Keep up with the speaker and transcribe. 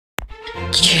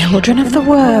Children of the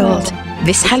world,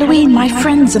 this Halloween my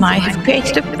friends and I have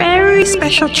created a very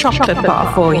special chocolate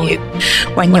bar for you.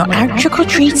 When you're out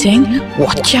trick-or-treating,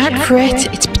 watch out for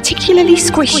it. It's particularly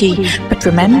squishy, but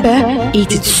remember,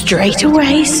 eat it straight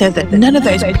away so that none of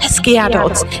those pesky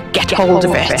adults get hold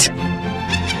of it.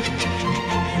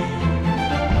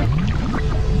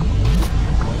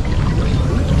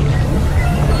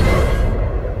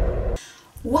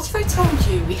 What if I told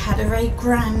you we had a very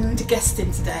grand guest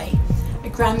in today? A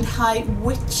grand high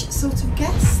witch sort of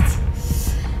guest?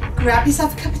 Grab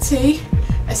yourself a cup of tea,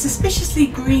 a suspiciously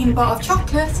green bar of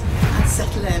chocolate and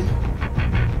settle in.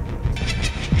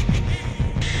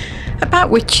 About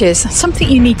witches, something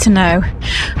you need to know.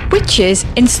 Witches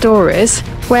in stories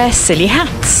wear silly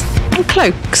hats and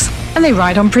cloaks and they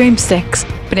ride on broomsticks,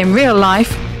 but in real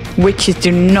life witches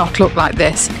do not look like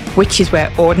this. Witches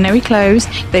wear ordinary clothes,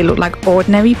 they look like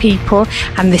ordinary people,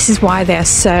 and this is why they are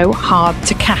so hard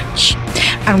to catch.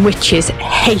 And witches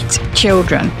hate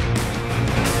children.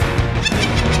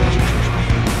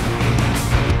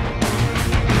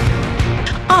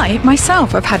 I,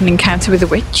 myself, have had an encounter with a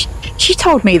witch. She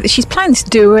told me that she's planning to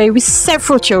do away with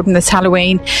several children this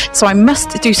Halloween, so I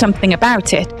must do something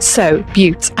about it. So,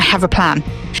 Butte, I have a plan.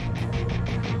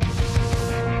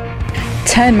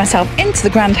 Turn myself into the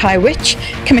Grand High Witch,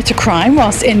 commit a crime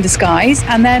whilst in disguise,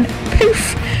 and then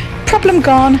poof, problem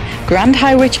gone, Grand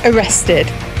High Witch arrested.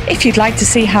 If you'd like to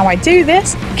see how I do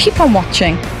this, keep on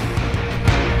watching.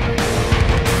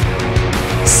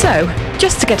 So,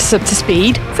 just to get us up to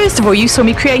speed, first of all you saw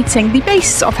me creating the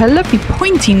base of her lovely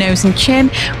pointy nose and chin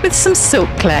with some silk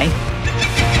clay.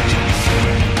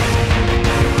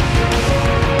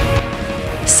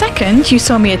 Second, you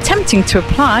saw me attempting to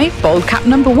apply bowl cap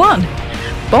number 1.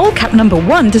 Bowl cap number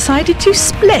 1 decided to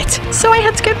split, so I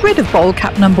had to get rid of bowl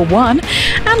cap number 1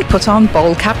 and put on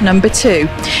bowl cap number 2.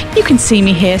 You can see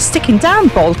me here sticking down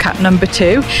bowl cap number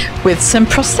 2 with some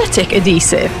prosthetic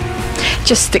adhesive.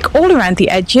 Just stick all around the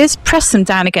edges, press them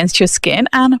down against your skin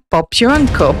and Bob's your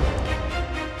uncle.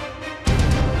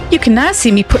 You can now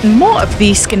see me putting more of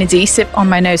the skin adhesive on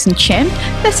my nose and chin,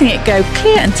 letting it go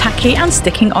clear and tacky and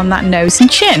sticking on that nose and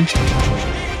chin.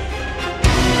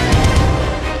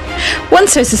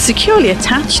 Once those are securely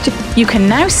attached, you can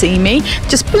now see me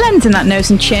just blending that nose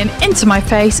and chin into my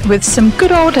face with some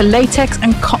good old latex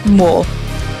and cotton wool.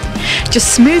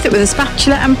 Just smooth it with a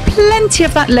spatula and plenty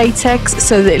of that latex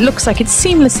so that it looks like it's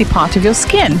seamlessly part of your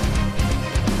skin.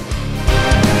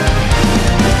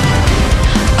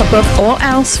 Above all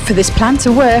else, for this plan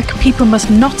to work, people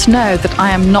must not know that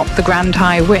I am not the Grand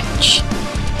High Witch.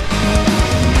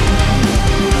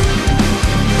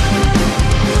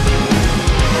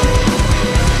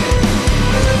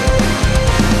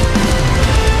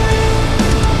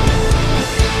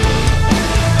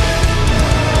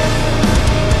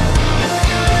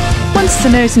 Once the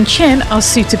nose and chin are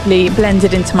suitably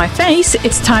blended into my face,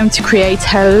 it's time to create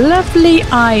her lovely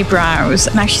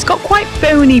eyebrows. Now she's got quite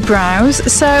bony brows,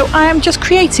 so I am just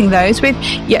creating those with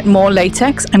yet more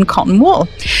latex and cotton wool.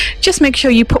 Just make sure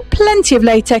you put plenty of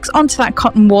latex onto that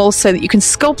cotton wool so that you can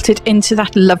sculpt it into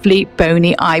that lovely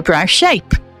bony eyebrow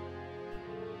shape.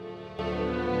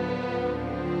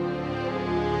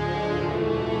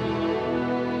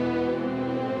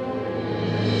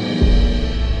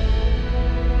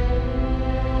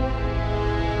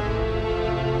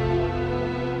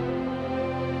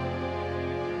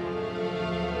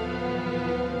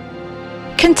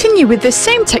 Continue with the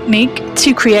same technique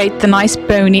to create the nice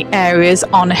bony areas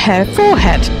on her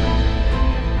forehead.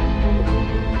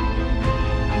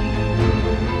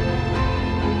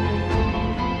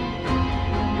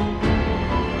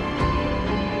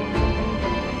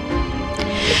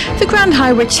 The Grand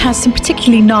High Witch has some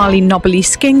particularly gnarly knobbly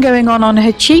skin going on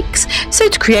her cheeks, so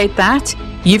to create that,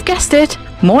 you've guessed it,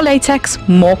 more latex,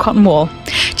 more cotton wool.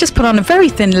 Just put on a very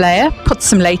thin layer, put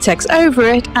some latex over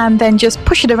it, and then just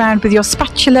push it around with your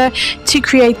spatula to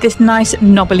create this nice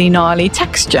knobbly gnarly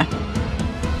texture.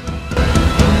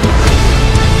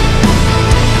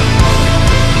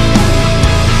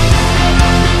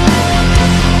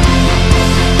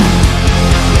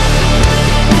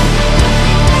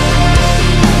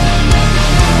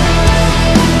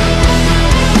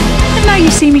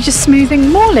 You see me just smoothing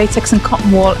more latex and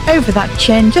cotton wool over that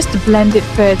chin just to blend it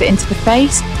further into the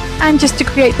face and just to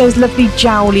create those lovely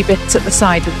jowly bits at the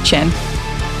side of the chin.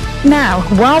 Now,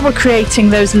 while we're creating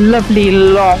those lovely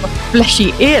long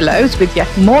fleshy earlobes with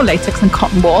yet more latex and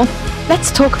cotton wool,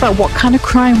 let's talk about what kind of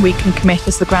crime we can commit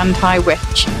as the Grand High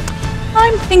Witch.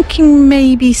 I'm thinking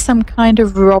maybe some kind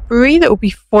of robbery that will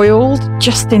be foiled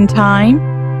just in time.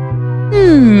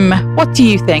 What do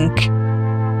you think?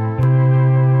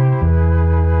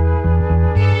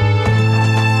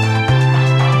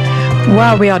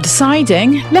 while we are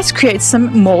deciding, let's create some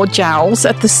more jowls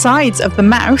at the sides of the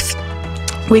mouth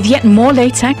with yet more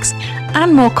latex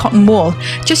and more cotton wool,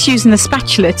 just using the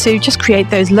spatula to just create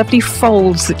those lovely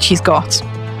folds that she's got.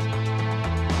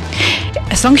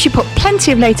 As long as you put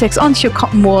plenty of latex onto your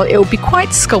cotton wool, it will be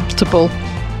quite sculptable.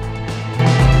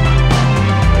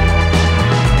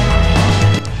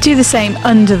 Do the same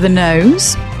under the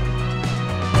nose.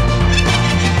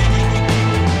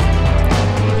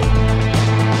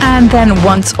 And then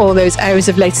once all those areas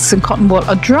of latex and cotton wool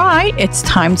are dry, it's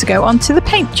time to go on to the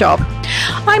paint job.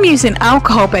 I'm using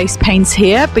alcohol-based paints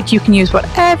here, but you can use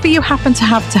whatever you happen to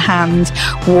have to hand.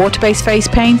 Water-based face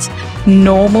paint,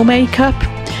 normal makeup,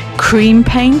 cream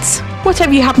paints,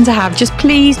 whatever you happen to have. Just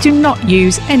please do not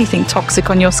use anything toxic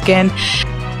on your skin.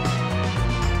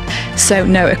 So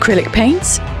no acrylic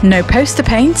paints, no poster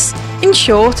paints. In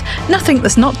short, nothing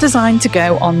that's not designed to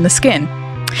go on the skin.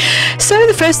 So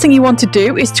the first thing you want to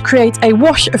do is to create a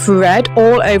wash of red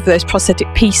all over those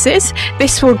prosthetic pieces.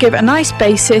 This will give a nice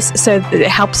basis so that it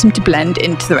helps them to blend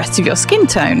into the rest of your skin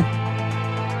tone.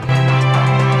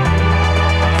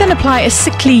 Then apply a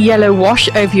sickly yellow wash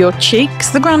over your cheeks.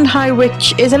 The Grand High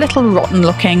Witch is a little rotten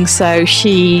looking, so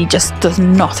she just does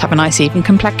not have a nice even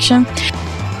complexion.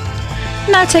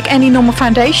 Now take any normal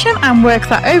foundation and work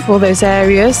that over all those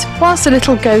areas whilst a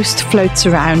little ghost floats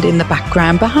around in the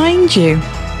background behind you.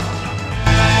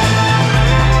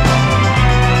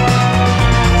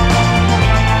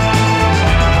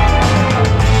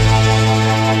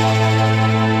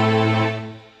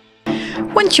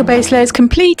 Once your base layer is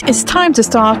complete, it's time to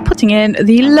start putting in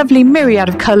the lovely myriad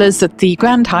of colours that the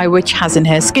Grand High Witch has in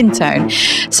her skin tone.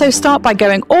 So start by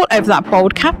going all over that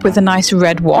bold cap with a nice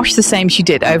red wash, the same as you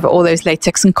did over all those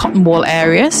latex and cotton wool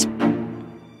areas.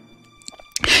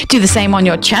 Do the same on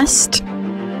your chest.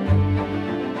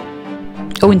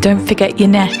 Oh, and don't forget your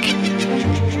neck.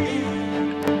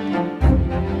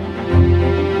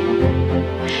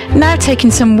 Now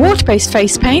taking some water-based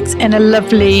face paints in a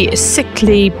lovely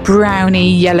sickly browny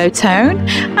yellow tone,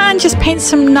 and just paint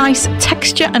some nice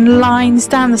texture and lines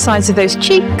down the sides of those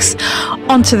cheeks,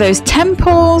 onto those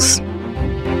temples,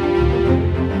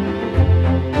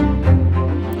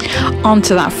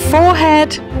 onto that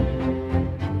forehead.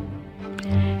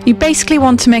 You basically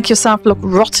want to make yourself look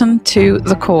rotten to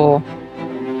the core.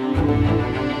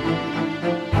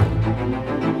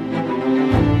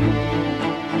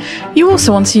 You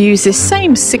also want to use this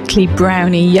same sickly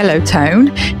browny yellow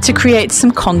tone to create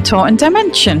some contour and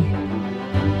dimension.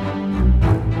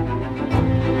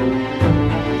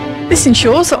 This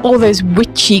ensures that all those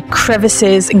witchy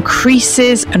crevices and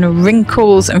creases and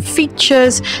wrinkles and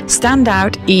features stand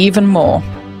out even more.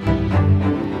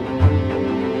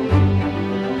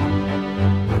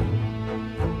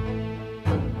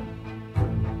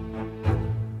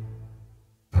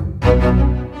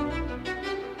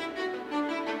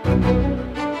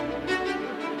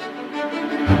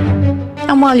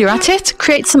 And while you're at it,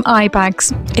 create some eye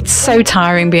bags. It's so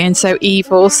tiring being so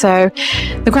evil, so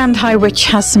the Grand High Witch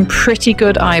has some pretty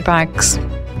good eye bags.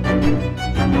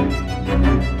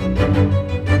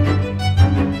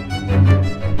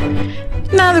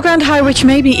 Now, the Grand High Witch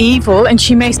may be evil and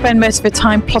she may spend most of her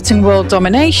time plotting world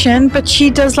domination, but she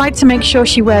does like to make sure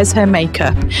she wears her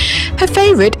makeup. Her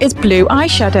favourite is blue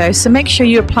eyeshadow, so make sure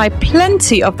you apply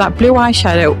plenty of that blue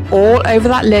eyeshadow all over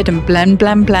that lid and blend,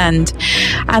 blend, blend.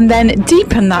 And then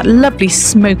deepen that lovely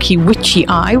smoky witchy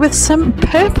eye with some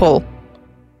purple.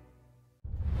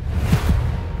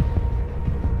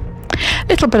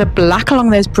 Little bit of black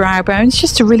along those brow bones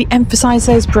just to really emphasize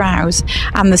those brows,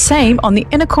 and the same on the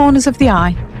inner corners of the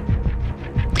eye.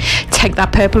 Take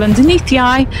that purple underneath the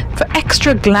eye for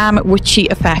extra glam witchy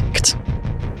effect.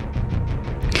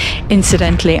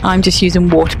 Incidentally, I'm just using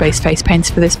water-based face paints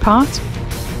for this part.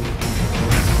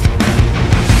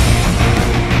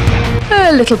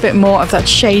 A little bit more of that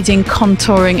shading,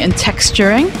 contouring and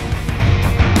texturing.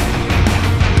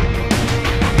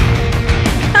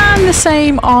 And the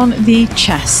same on the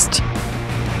chest.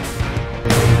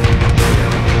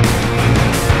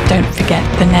 Don't forget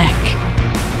the neck.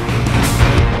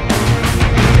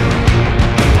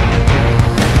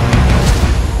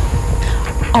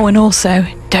 Oh, and also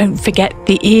don't forget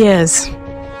the ears.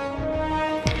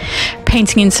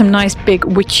 Painting in some nice big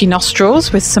witchy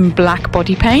nostrils with some black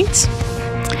body paint.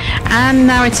 And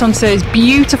now it's onto those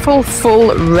beautiful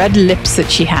full red lips that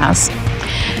she has.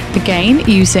 Again,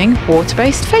 using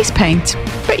water-based face paint,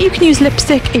 but you can use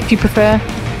lipstick if you prefer.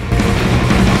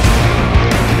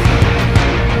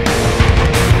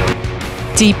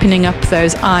 Deepening up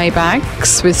those eye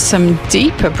bags with some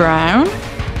deeper brown.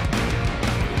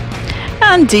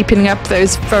 and deepening up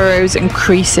those furrows and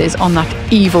creases on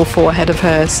that evil forehead of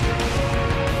hers.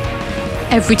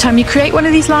 Every time you create one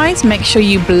of these lines, make sure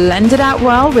you blend it out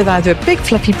well with either a big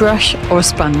fluffy brush or a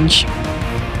sponge.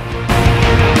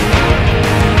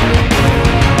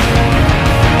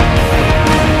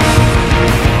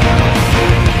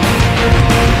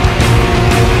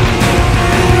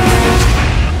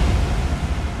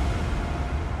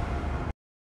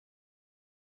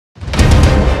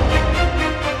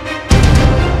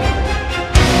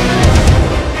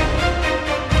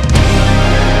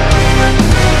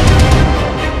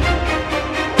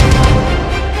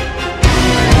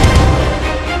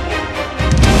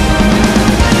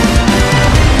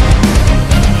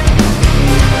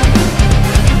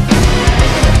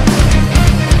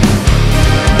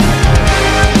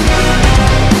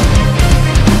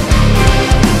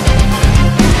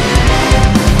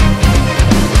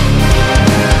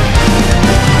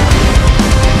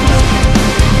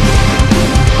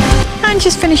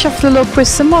 Just finish off the look with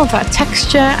some more of that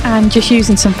texture and just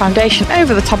using some foundation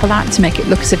over the top of that to make it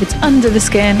look as if it's under the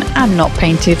skin and not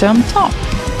painted on top.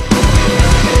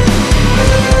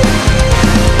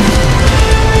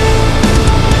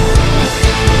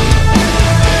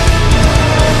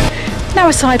 Now,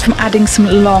 aside from adding some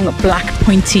long black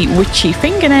pointy witchy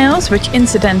fingernails, which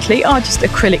incidentally are just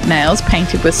acrylic nails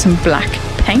painted with some black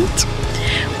paint,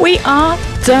 we are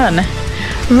done.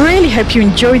 Really hope you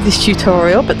enjoyed this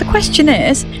tutorial, but the question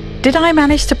is, did I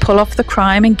manage to pull off the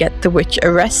crime and get the witch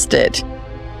arrested?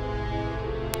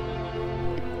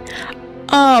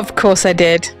 Oh, of course I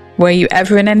did. Were you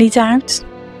ever in any doubt?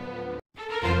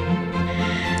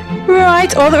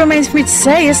 Right, all that remains for me to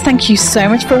say is thank you so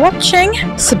much for watching.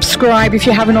 Subscribe if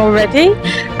you haven't already,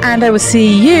 and I will see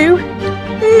you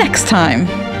next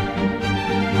time.